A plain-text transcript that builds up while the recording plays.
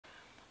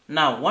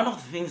Now, one of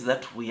the things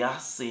that we are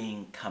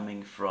seeing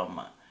coming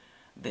from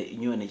the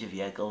new energy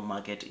vehicle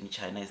market in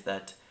China is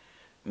that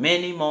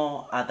many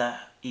more other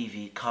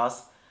EV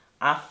cars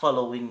are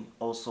following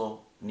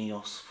also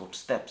Nio's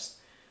footsteps.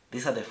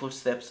 These are the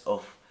footsteps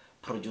of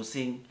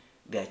producing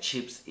their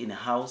chips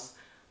in-house.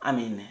 I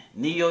mean,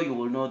 Nio, you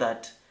will know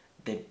that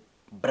the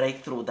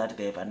breakthrough that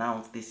they've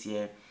announced this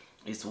year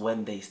is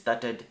when they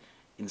started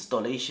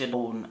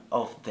installation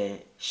of the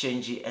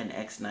Shenji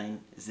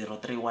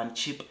NX9031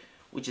 chip,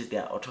 which is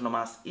their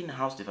autonomous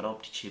in-house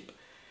developed chip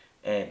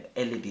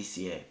early this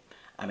year.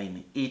 I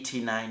mean,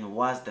 ET9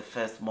 was the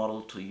first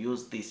model to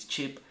use this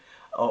chip,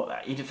 or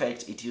in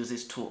fact it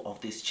uses two of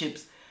these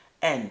chips,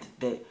 and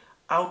the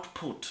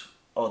output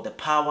or the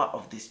power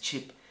of this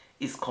chip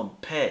is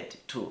compared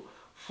to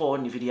 4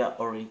 Nvidia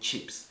Orin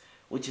chips,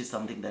 which is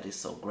something that is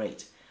so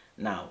great.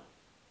 Now,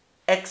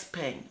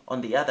 Xpeng,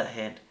 on the other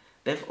hand,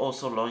 they've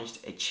also launched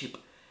a chip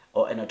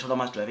or an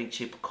autonomous driving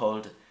chip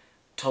called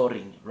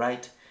Turing,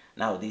 right?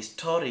 Now, this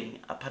Turing,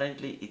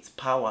 apparently its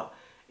power,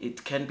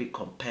 it can be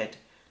compared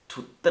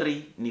to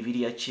 3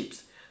 Nvidia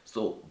chips.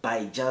 So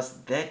by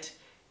just that,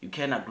 you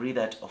can agree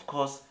that, of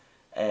course,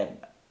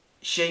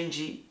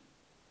 Shenji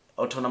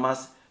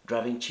autonomous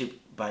driving chip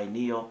by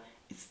Nio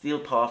is still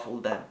powerful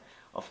than,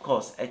 of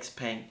course,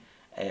 Xpeng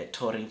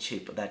Turing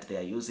chip that they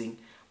are using.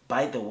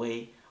 By the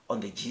way, on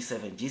the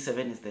G7.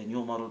 G7 is the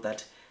new model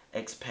that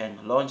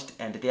Xpeng launched,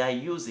 and they are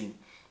using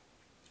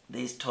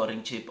this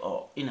Turing chip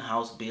or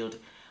in-house build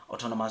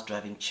autonomous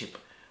driving chip,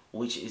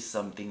 which is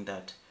something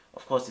that,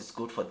 of course, is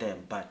good for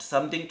them. But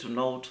something to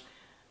note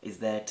is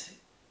that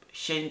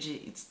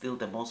Shenji is still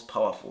the most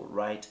powerful,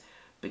 right?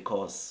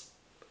 Because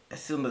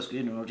as soon as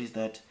you notice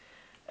that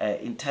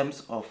in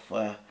terms of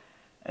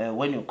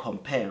when you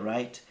compare,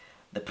 right,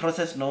 the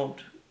process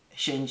node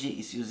Shenji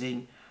is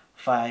using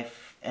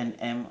 5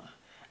 nm,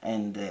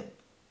 and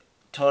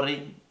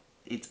Turing,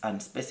 it's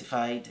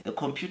unspecified. The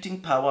computing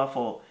power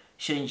for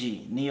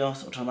Shenji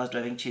Nio's autonomous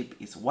driving chip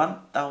is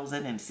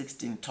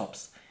 1016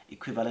 TOPS,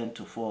 equivalent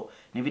to 4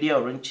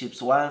 Nvidia Orin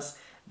chips, whilst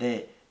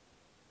the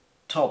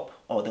top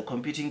or the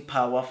computing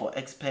power for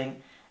Xpeng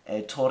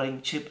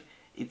Turing chip,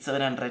 it's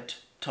 700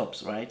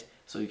 TOPS, right?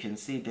 So you can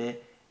see there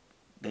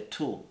the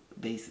two,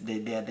 they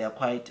are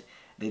quite,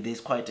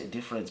 there's quite a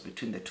difference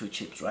between the two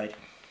chips, right?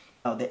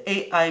 Now the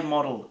AI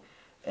model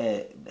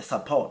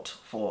support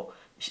for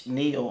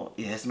Nio,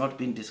 it has not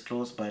been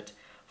disclosed, but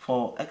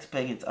for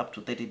Xpeng it's up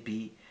to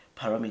 30B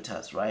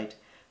parameters, right?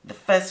 The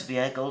first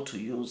vehicle to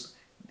use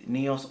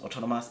Nio's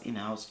autonomous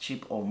in-house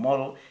chip or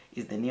model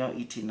is the Nio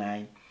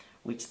ET9,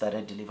 which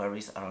started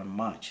deliveries around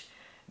March.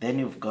 Then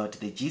you've got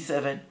the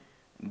G7,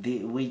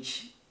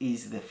 which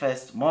is the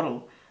first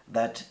model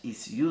that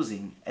is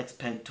using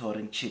Xpeng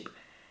Turing chip.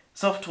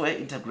 Software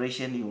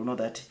integration, you will know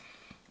that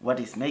what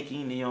is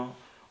making Nio,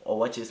 or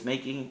what is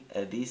making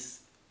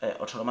this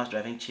autonomous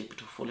driving chip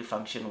to fully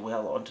function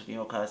well onto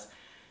Nio cars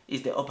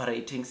is the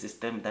operating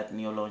system that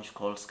Nio launched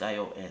called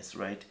SkyOS,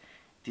 right?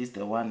 It is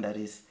the one that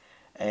is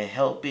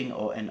helping,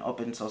 or an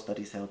open source that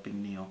is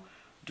helping Nio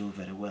do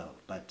very well.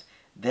 But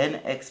then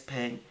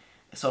Xpeng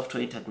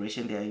software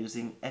integration, they are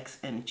using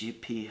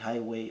XNGP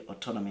highway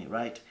autonomy,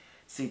 right?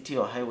 CT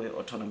or highway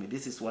autonomy.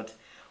 This is what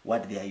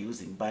they are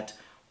using. But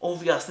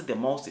obviously the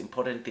most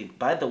important thing,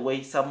 by the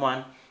way,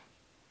 someone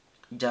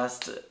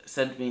just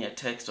sent me a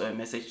text or a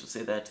message to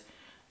say that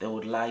they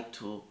would like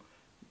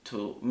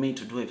me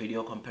to do a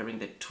video comparing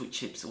the two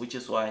chips, which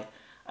is why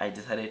I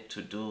decided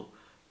to do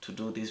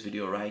this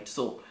video, right?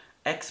 So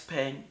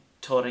Xpeng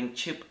Turing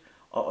chip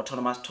or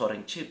autonomous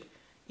Turing chip,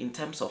 in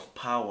terms of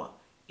power,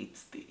 it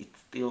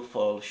still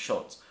falls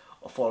short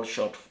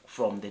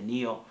from the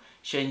Nio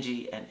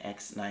Shenji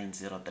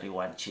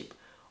NX9031 chip,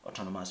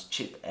 autonomous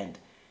chip, and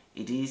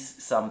it is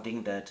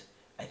something that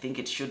I think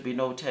it should be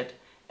noted,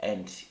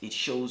 and it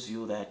shows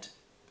you that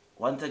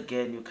once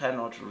again you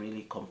cannot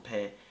really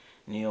compare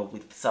Nio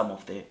with some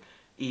of the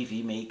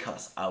EV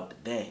makers out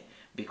there,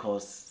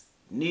 because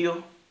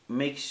Nio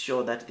makes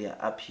sure that they are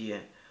up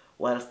here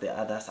whilst the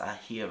others are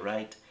here,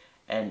 right?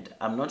 And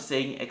I'm not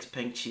saying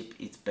Xpeng chip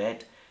is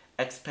bad.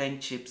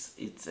 Xpeng chips,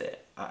 it's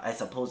I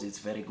suppose it's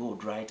very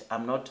good, right?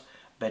 I'm not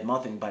bad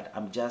mouthing, but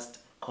I'm just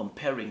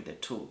comparing the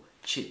two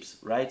chips,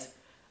 right?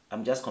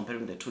 I'm just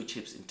comparing the two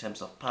chips in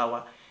terms of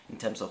power, in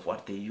terms of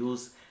what they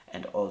use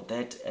and all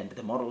that, and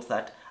the models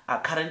that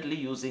are currently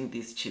using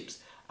these chips.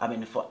 I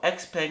mean, for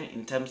Xpeng,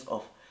 in terms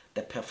of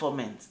the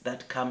performance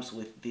that comes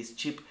with this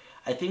chip,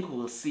 I think we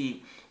will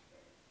see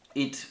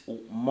it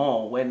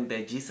more when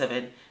the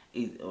G7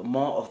 is,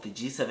 more of the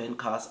G7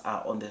 cars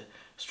are on the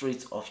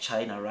streets of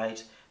China,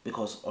 right?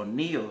 Because on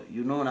Nio,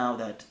 you know now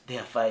that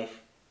there are 5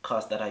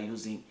 cars that are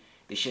using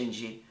the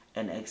Shenji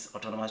NX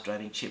autonomous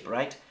driving chip,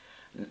 right?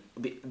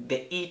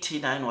 The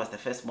ET9 was the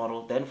first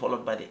model, then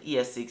followed by the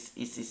ES6,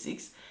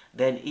 EC6,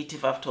 then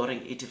ET5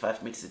 Touring,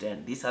 ET5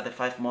 Mid-Sedan. These are the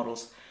 5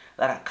 models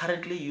that are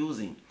currently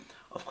using,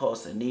 of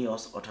course,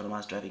 Nio's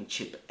autonomous driving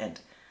chip. And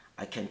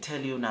I can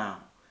tell you now,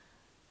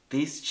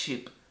 this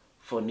chip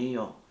for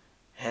Nio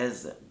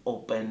has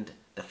opened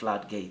the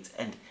floodgates,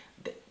 and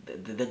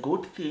the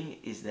good thing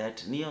is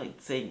that Nio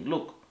is saying,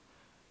 look,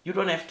 you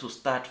don't have to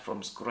start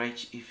from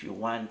scratch if you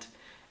want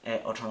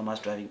autonomous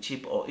driving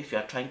chip, or if you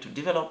are trying to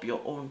develop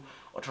your own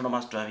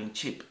autonomous driving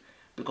chip,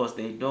 because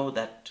they know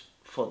that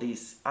for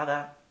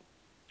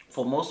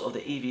most of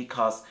the EV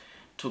cars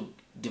to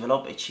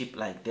develop a chip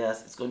like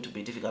theirs, it's going to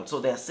be difficult. So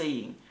they are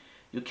saying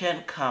you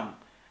can come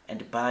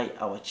and buy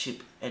our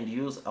chip and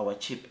use our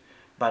chip,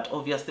 but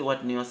obviously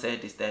what Nio said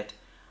is that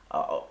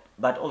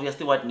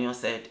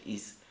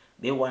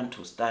they want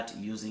to start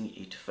using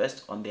it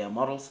first on their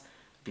models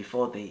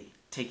before they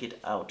take it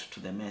out to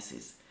the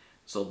masses.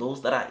 So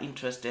those that are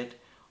interested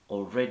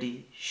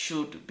already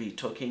should be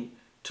talking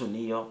to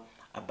Nio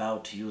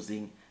about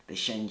using the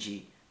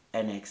Shenji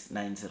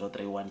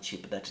NX9031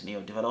 chip that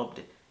Nio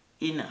developed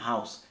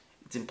in-house.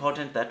 It's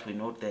important that we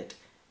note that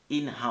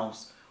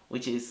in-house,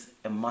 which is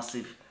a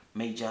massive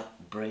major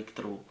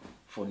breakthrough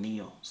for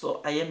Nio.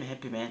 So I am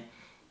happy, man.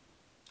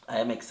 I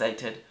am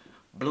excited.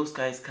 Blue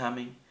sky is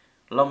coming.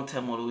 Long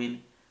term will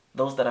win.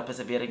 Those that are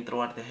persevering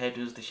throughout the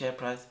headwinds, the share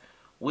price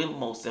will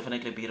most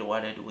definitely be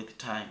rewarded with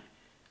time.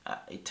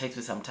 It takes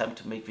me some time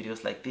to make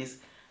videos like this,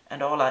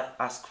 and all I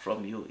ask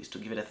from you is to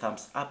give it a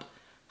thumbs up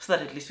so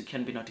that at least you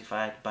can be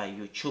notified by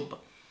YouTube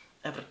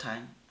every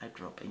time I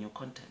drop a new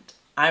content.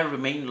 I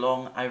remain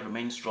long, I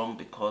remain strong,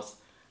 because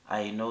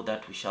I know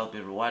that we shall be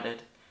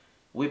rewarded.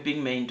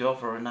 Weeping may endure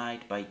for a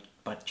night,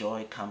 but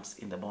joy comes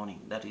in the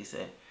morning. That is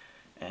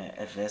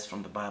a verse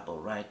from the Bible,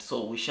 right?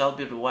 So we shall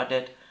be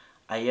rewarded.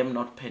 I am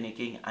not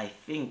panicking. I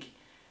think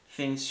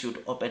things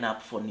should open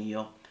up for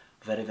Nio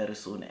very, very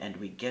soon, and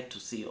we get to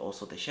see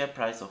also the share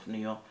price of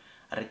Nio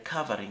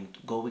recovering,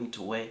 going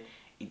to where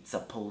it's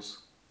supposed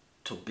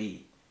to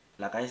be.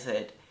 Like I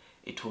said,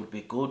 it would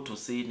be good to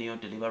see Nio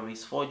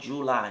deliveries for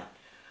July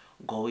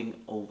going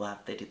over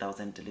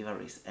 30,000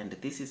 deliveries, and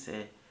this is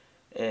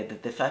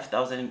the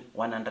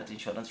 5,100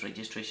 insurance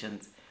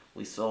registrations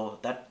we saw.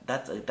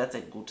 That's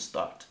a good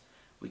start.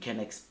 We can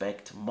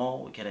expect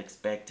more. We can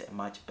expect a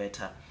much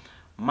better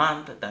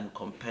month than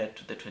compared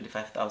to the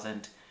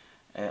 25,000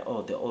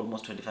 or the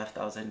almost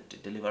 25,000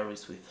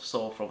 deliveries we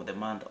saw from the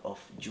month of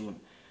June.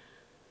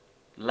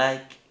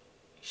 Like,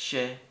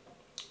 share,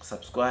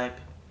 subscribe,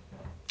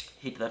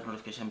 hit that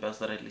notification bell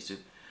so that at least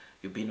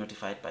you'll be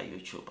notified by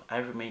YouTube. I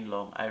remain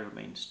long, I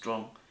remain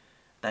strong.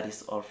 That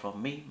is all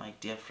from me, my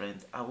dear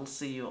friends. I will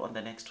see you on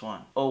the next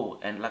one. Oh,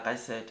 and like I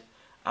said,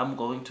 I'm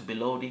going to be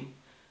loading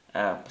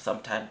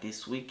sometime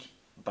this week,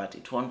 but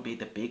it won't be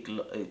the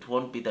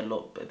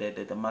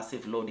the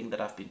massive loading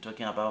that I've been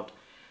talking about.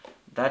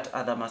 That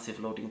other massive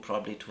loading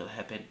probably it will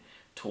happen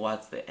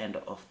towards the end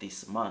of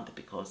this month,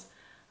 because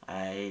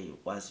I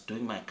was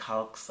doing my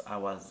calcs. I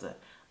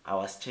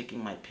was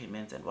checking my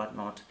payments and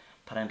whatnot.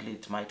 Apparently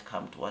it might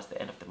come towards the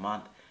end of the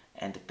month,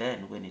 and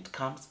then when it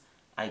comes,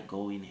 I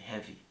go in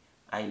heavy.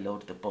 I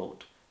load the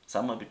boat.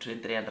 Somewhere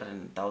between 300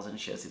 and 1,000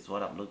 shares is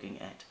what I'm looking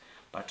at.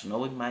 But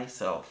knowing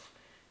myself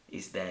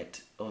is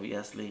that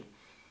obviously,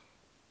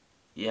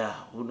 yeah,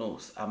 who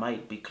knows, I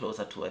might be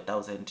closer to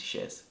 1,000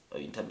 shares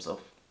in terms of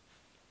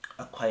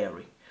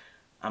acquiring.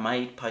 I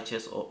might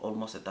purchase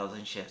almost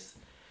 1,000 shares,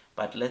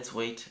 but let's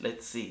wait,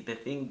 let's see. The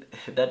thing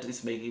that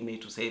is making me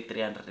to say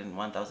 300 and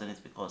 1,000 is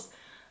because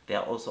there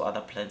are also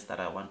other plans that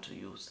I want to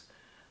use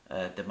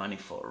the money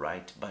for,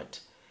 right? But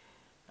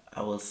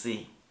I will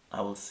see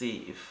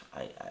if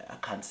I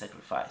can't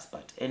sacrifice.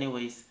 But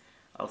anyways,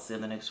 I'll see you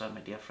in the next one,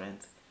 my dear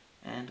friends,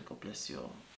 and God bless you all.